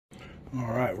All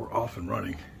right, we're off and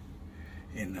running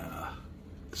in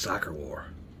Soccer War.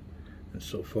 And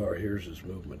so far, here's his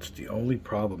movements. The only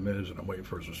problem is, and I'm waiting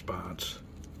for his response,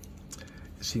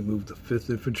 is he moved the 5th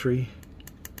Infantry,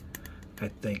 I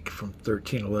think, from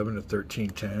 1311 to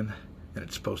 1310, and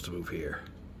it's supposed to move here.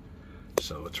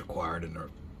 So it's required in our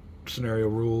scenario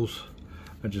rules.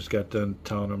 I just got done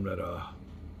telling him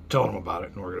about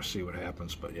it, and we're going to see what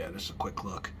happens. But yeah, this is a quick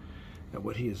look at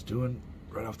what he is doing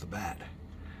right off the bat.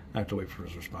 I have to wait for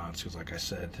his response because, like I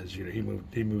said, he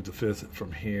moved the 5th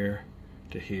from here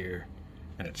to here,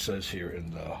 and it says here in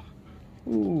the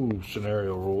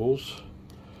scenario rules.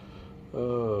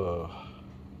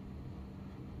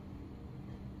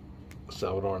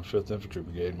 Salvadoran 5th Infantry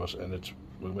Brigade must end its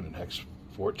movement in hex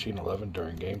 1411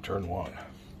 during game turn 1.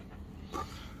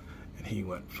 And he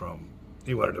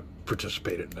wanted to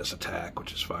participate in this attack,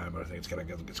 which is fine, but I think it's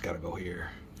got to go here.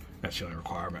 That's the only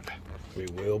requirement. We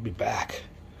will be back.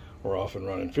 We're off and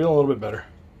running. Feeling a little bit better.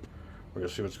 We're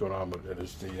gonna see what's going on, but it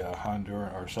is the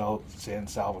Honduran or San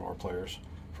Salvador players'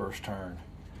 first turn,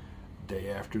 day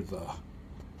after the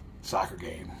soccer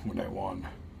game when they won,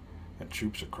 and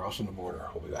troops are crossing the border.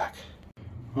 We'll be back.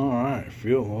 All right,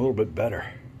 feeling a little bit better.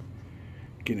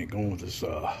 Getting it going with this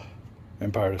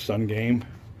Empire of the Sun game,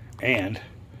 and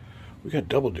we got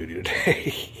double duty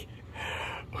today.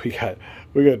 we got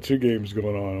 2 games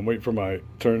going on. I'm waiting for my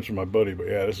turns from my buddy, but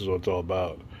yeah, this is what it's all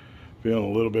about. Feeling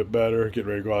a little bit better, getting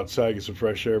ready to go outside, get some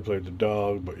fresh air, play with the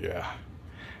dog, but yeah,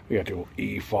 we got the old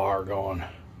EFAR going.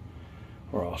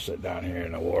 We're all set down here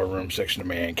in the war room section of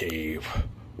the man cave.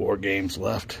 War games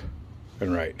left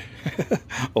and right.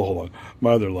 Oh, hold on.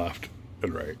 My other left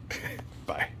and right.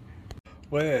 Bye.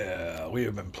 Well, we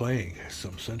have been playing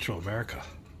some Central America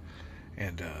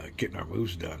and getting our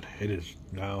moves done. It is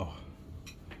now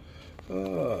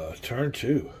turn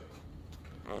 2.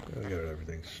 I got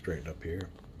everything straightened up here.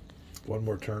 1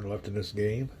 more turn left in this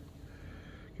game.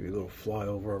 Give you a little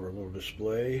flyover of our little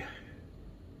display.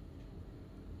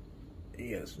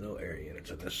 He has no air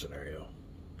units in this scenario.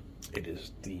 It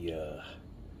is the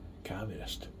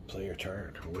communist player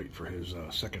turn. We'll wait for his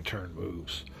second turn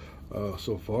moves.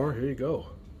 So far, here you go.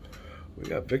 We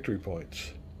got victory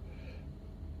points.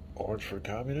 Orange for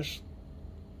communists,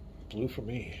 blue for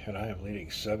me, and I am leading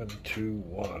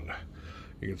 7-1.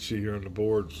 You can see here on the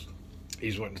boards,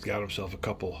 he's went and got himself a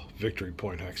couple victory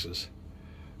point hexes.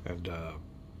 And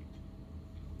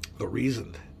the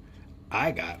reason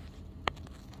I got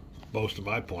most of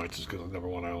my points is because number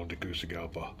 1, I own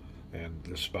Tegucigalpa, and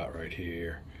this spot right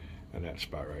here, and that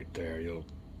spot right there. You'll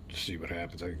see what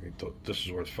happens. I think this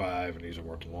is worth 5, and these are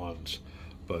worth 1s.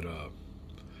 But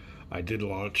I did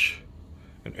launch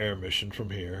an air mission from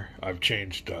here. I've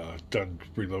changed, done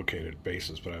relocated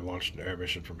bases, but I launched an air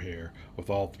mission from here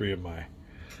with all 3 of my.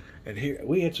 And here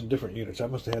we had some different units. I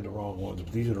must have had the wrong ones,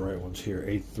 but these are the right ones here.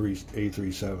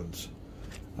 A37s.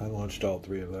 I launched all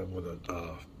 3 of them with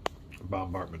a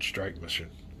bombardment strike mission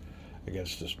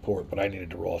against this port, but I needed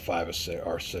to roll a 5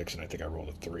 or 6, and I think I rolled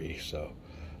a 3, so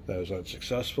that was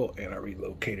unsuccessful. And I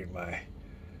relocated my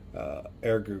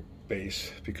air group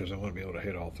base because I want to be able to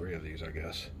hit all 3 of these, I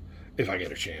guess, if I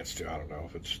get a chance to. I don't know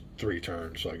if it's 3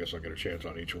 turns, so I guess I'll get a chance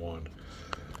on each one.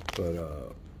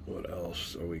 But what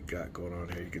else have we got going on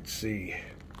here? You can see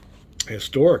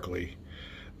historically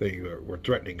they were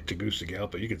threatening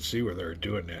Tegucigalpa. You can see where they're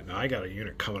doing that. Now I got a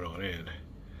unit coming on in,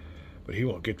 but he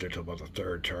won't get there till about the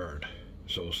 3rd turn,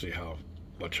 so we'll see how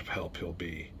much of help he'll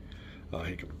be.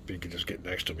 He can just get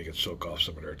next to him. He can soak off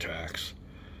some of their attacks.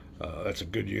 That's a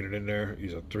good unit in there.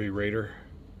 He's a 3 raider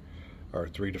or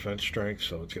 3 defense strength,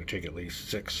 so it's going to take at least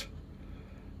 6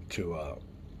 to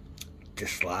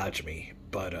dislodge me.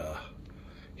 But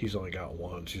he's only got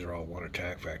 1s. These are all 1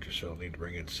 attack factor, so he'll need to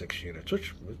bring in 6 units,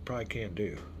 which we probably can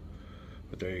do.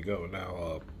 But there you go.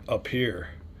 Now up here,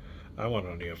 I went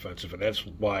on the offensive, and that's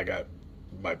why I got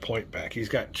my point back. He's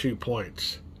got 2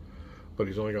 points, but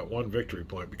he's only got 1 victory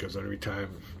point because every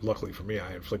time, luckily for me,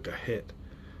 I inflict a hit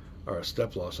or a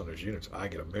step loss on his units, I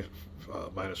get a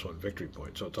 -1 victory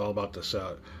point. So it's all about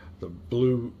the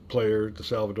blue player, the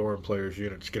Salvadoran player's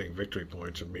units getting victory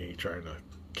points, and me trying to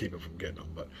keep him from getting them.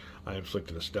 But I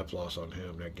inflicted a step loss on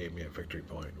him. That gave me a victory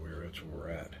point. That's where we're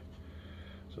at.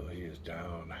 So he is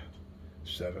down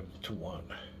 7-1.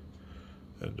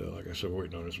 And like I said, we're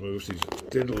waiting on his moves. He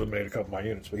did eliminate a couple of my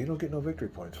units, but he don't get no victory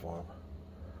points for them.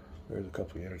 There's a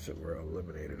couple of units that were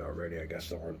eliminated already. I guess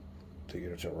some were the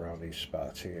units that were around these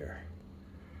spots here.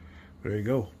 There you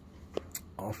go.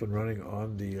 Off and running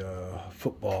on the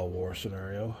football war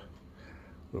scenario.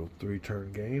 Little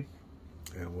 3-turn game.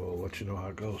 And we'll let you know how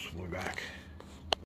it goes. We'll be back.